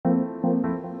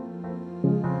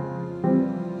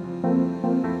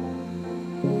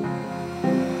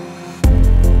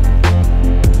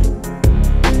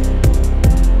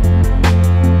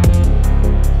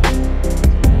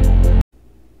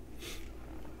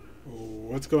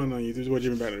What's going on YouTube? What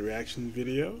you about a reaction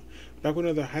video? Back with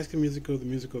another High School Musical, the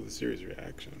musical, the series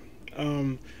reaction.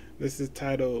 This is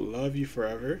titled "Love You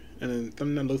Forever," and then the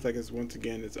thumbnail looks like it's once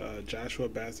again Joshua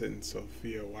Bassett and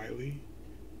Sophia Wiley.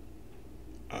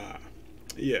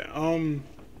 Yeah. A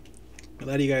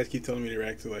lot of you guys keep telling me to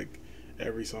react to like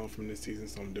every song from this season,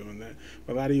 so I'm doing that.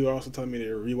 But a lot of you also telling me to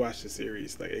rewatch the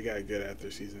series. Like it got good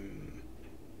after season.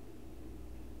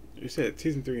 You said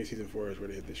season 3 and season 4 is where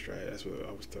they hit this stride. That's what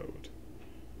I was told.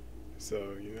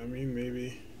 So, you know what I mean?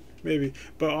 Maybe.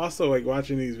 But also, like,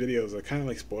 watching these videos are kind of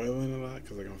like spoiling a lot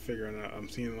because, like, I'm figuring out, I'm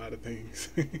seeing a lot of things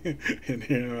and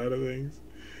hearing a lot of things.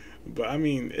 But, I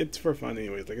mean, it's for fun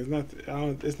anyways. Like, it's not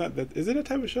that, is it a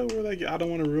type of show where, like, I don't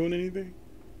want to ruin anything?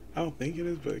 I don't think it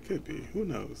is, but it could be. Who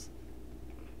knows?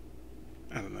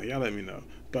 I don't know. Y'all let me know.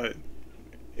 But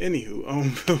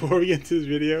anywho, before we get into this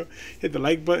video, hit the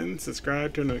like button,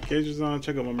 subscribe, turn notifications on,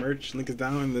 check out my merch. Link is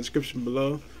down in the description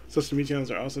below. Social media channels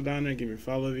are also down there. Give me a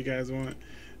follow if you guys want.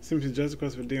 Simple suggestion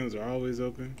requests for DMs are always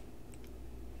open.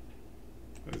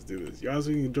 Let's do this. You also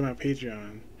can join my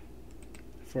Patreon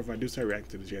for if I do start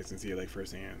reacting to this, you guys can see it like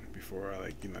firsthand before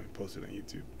I post it on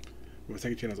YouTube. My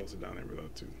second channel is also down there below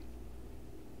too.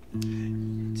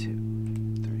 2,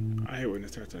 3. I hate when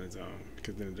it starts on its own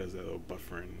because then it does that little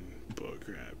buffering bull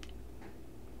crap.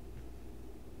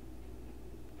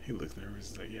 He looks nervous.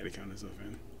 He's like, he had to count himself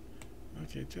in.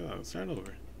 Okay, chill out. Start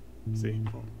over. See?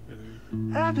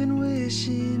 I've been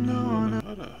wishing on a...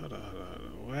 Hold on.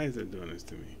 Why is it doing this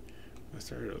to me? Let's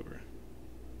start it over.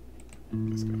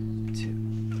 Let's go. 2,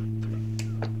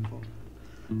 3, 4.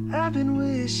 I've been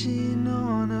wishing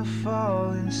on a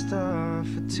falling star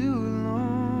for too long.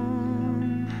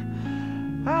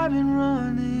 I've been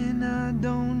running, I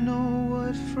don't know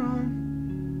what from.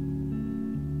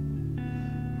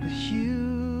 But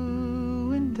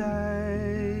you and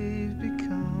I've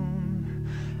become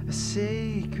a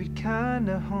sacred kind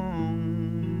of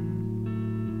home.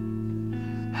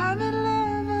 I'm in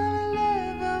love,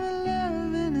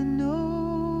 and I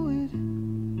know it.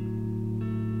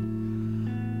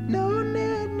 No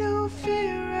need, no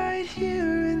fear right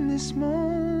here in this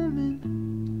moment.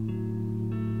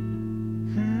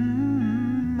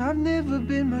 I've never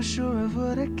been more sure of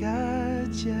what I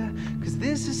got, yeah. Cause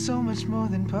this is so much more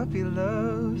than puppy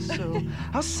love. So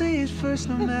I'll say it first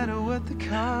no matter what the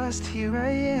cost. Here I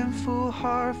am, full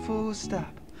heart, full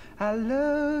stop. I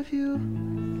love you.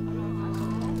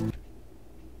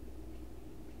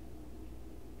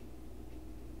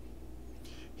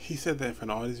 He said that in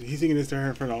front of all these. He's singing this to her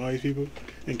in front of all these people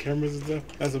and cameras and stuff.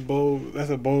 That's a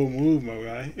bold move, my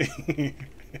guy.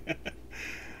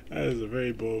 That is a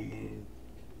very bold move.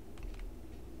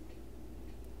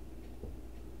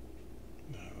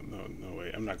 No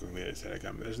way. I'm not gonna let it say that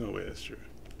comment. There's no way that's true.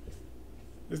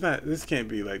 It's not. This can't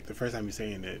be like the first time he's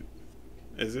saying it,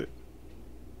 is it?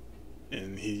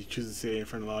 And he chooses to say it in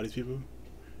front of all these people.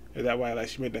 Is that why like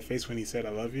she made that face when he said "I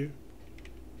love you"?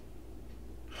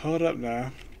 Hold up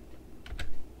now.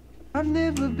 I've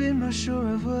never been more sure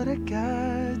of what I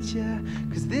got, yeah.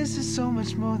 Cause this is so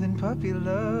much more than puppy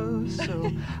love.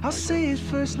 So I'll say it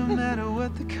first no matter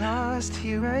what the cost.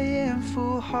 Here I am,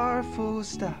 full heart, full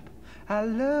stop. I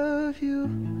love you.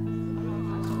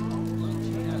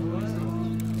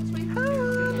 I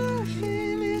wanna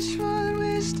finish what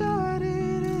we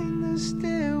started in the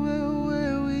stairwell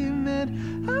where we met. I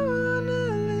wanna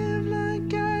live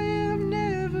like I have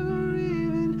never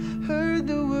even heard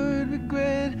the word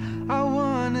regret. I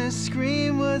wanna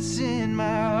scream what's in my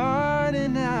heart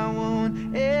and I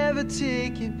won't ever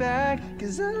take it back.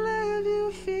 Cause I love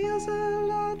you feels a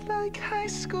lot like high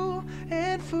school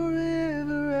and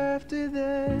forever after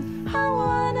that. I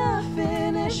wanna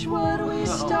finish what we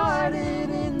started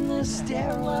in the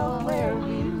stairwell where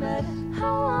we met. I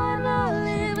wanna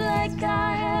live like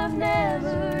I have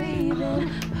never even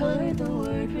heard the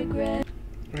word regret.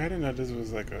 I didn't know this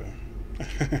was like a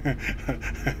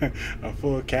a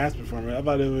full cast performance. I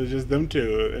thought it was just them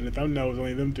two, and the thumbnail was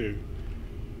only them two.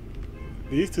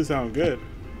 These two sound good.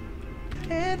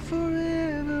 And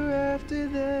forever after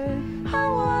that, I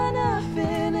wanna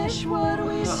finish what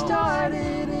we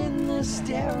started in the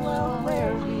stairwell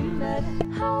where we met.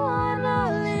 I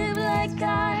wanna live like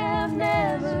I have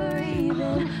never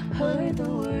even heard the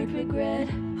word regret.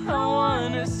 I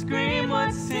wanna scream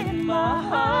what's in my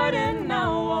heart and I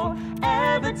won't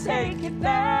ever take it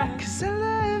back. Cause I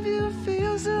love you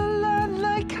feels a lot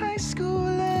like high school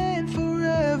and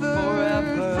forever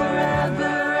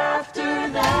after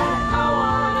that. I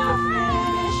wanna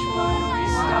finish what we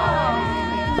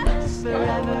started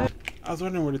forever. I was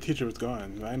wondering where the teacher was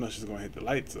going. I know she's going to hit the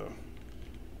lights though.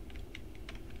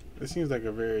 It seems like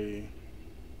a very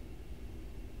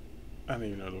I don't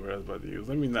even know the word I was about to use.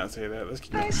 Let me not say that. Let's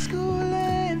keep High going. school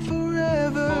and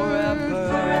forever,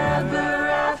 forever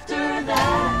after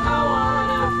that. I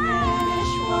wanna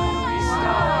finish what we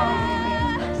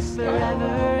started.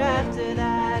 Forever after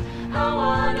that. I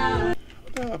wanna.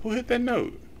 Hold up, who hit that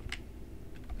note?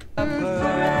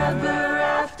 Forever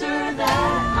after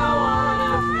that. I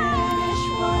wanna finish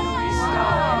what we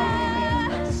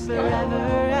started. Forever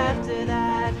after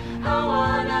that. I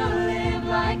wanna live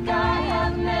like I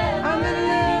have never. I'm in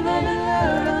love, I'm in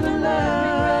love, I'm in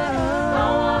love. I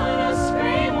wanna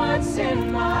scream what's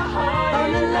in my heart.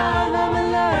 I'm in love, I'm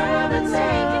in love, and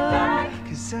take it back.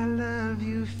 'Cause I love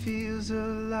you feels a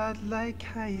lot like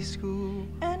high school.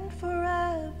 And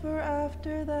forever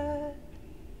after that.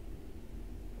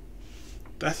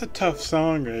 That's a tough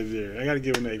song right there. I gotta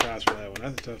give an A class for that one.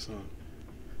 That's a tough song.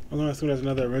 I'm gonna assume that's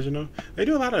another original. They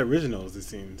do a lot of originals, it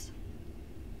seems.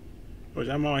 Which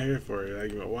I'm all here for.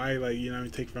 Like, why, like, you know,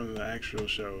 take from the actual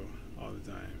show all the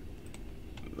time?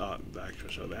 Not the actual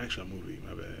show, the actual movie.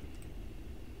 My bad.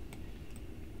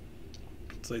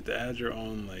 It's like to add your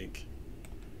own like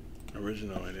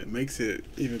original, and it makes it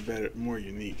even better, more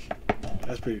unique.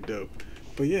 That's pretty dope.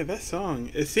 But yeah, that song.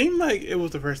 It seemed like it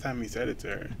was the first time he said it to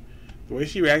her. The way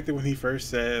she reacted when he first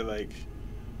said, like,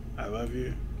 I love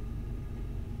you.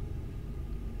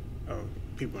 Oh,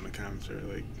 people in the comments are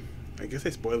like, I guess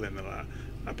they spoil it a lot.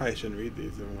 I probably shouldn't read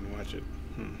these if I want to watch it.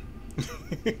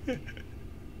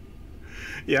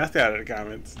 Yeah, I stay out of the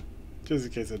comments. Just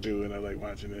in case I do and I like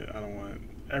watching it. I don't want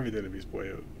everything to be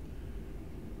spoiled.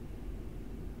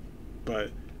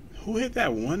 But who hit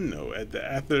that one note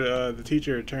after the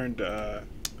teacher turned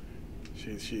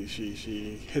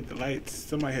she hit the lights.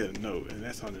 Somebody hit a note, and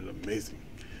that sounded amazing.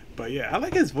 But yeah, I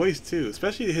like his voice too,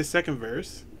 especially his second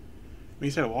verse when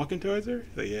he started walking towards her.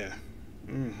 Like, yeah,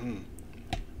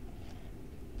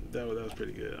 that was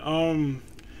pretty good.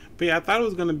 But yeah, I thought it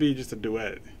was gonna be just a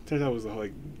duet. Turns out it was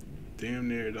like damn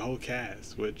near the whole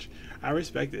cast, which I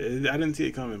respected. I didn't see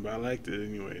it coming, but I liked it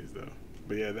anyways, though.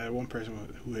 But yeah, that one person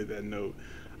who hit that note,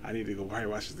 I need to go probably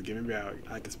watch this again. Maybe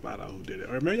I can spot out who did it,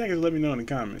 or maybe I can let me know in the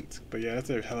comments. But yeah, that's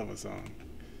a hell of a song,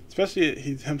 especially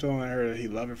him telling her that he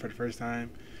loved her for the first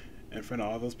time in front of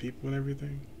all those people and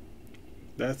everything.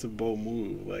 That's a bold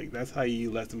move. Like, that's how you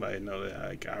let somebody know that,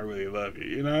 like, I really love you.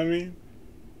 You know what I mean?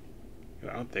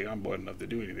 I don't think I'm bold enough to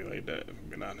do anything like that, if I'm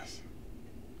being honest.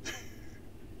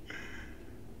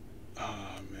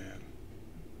 Oh man.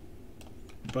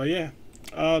 But yeah,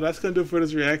 that's gonna do it for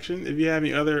this reaction. If you have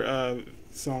any other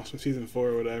songs from season 4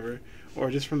 or whatever,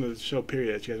 or just from the show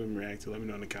period that you guys want me to react to, let me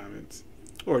know in the comments,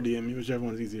 or DM me, whichever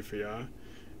one's easier for y'all.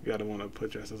 You gotta want to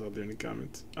put yourselves out there in the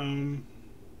comments.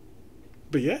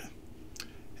 But yeah,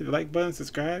 hit the like button,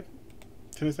 subscribe.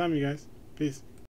 Till next time, you guys. Peace.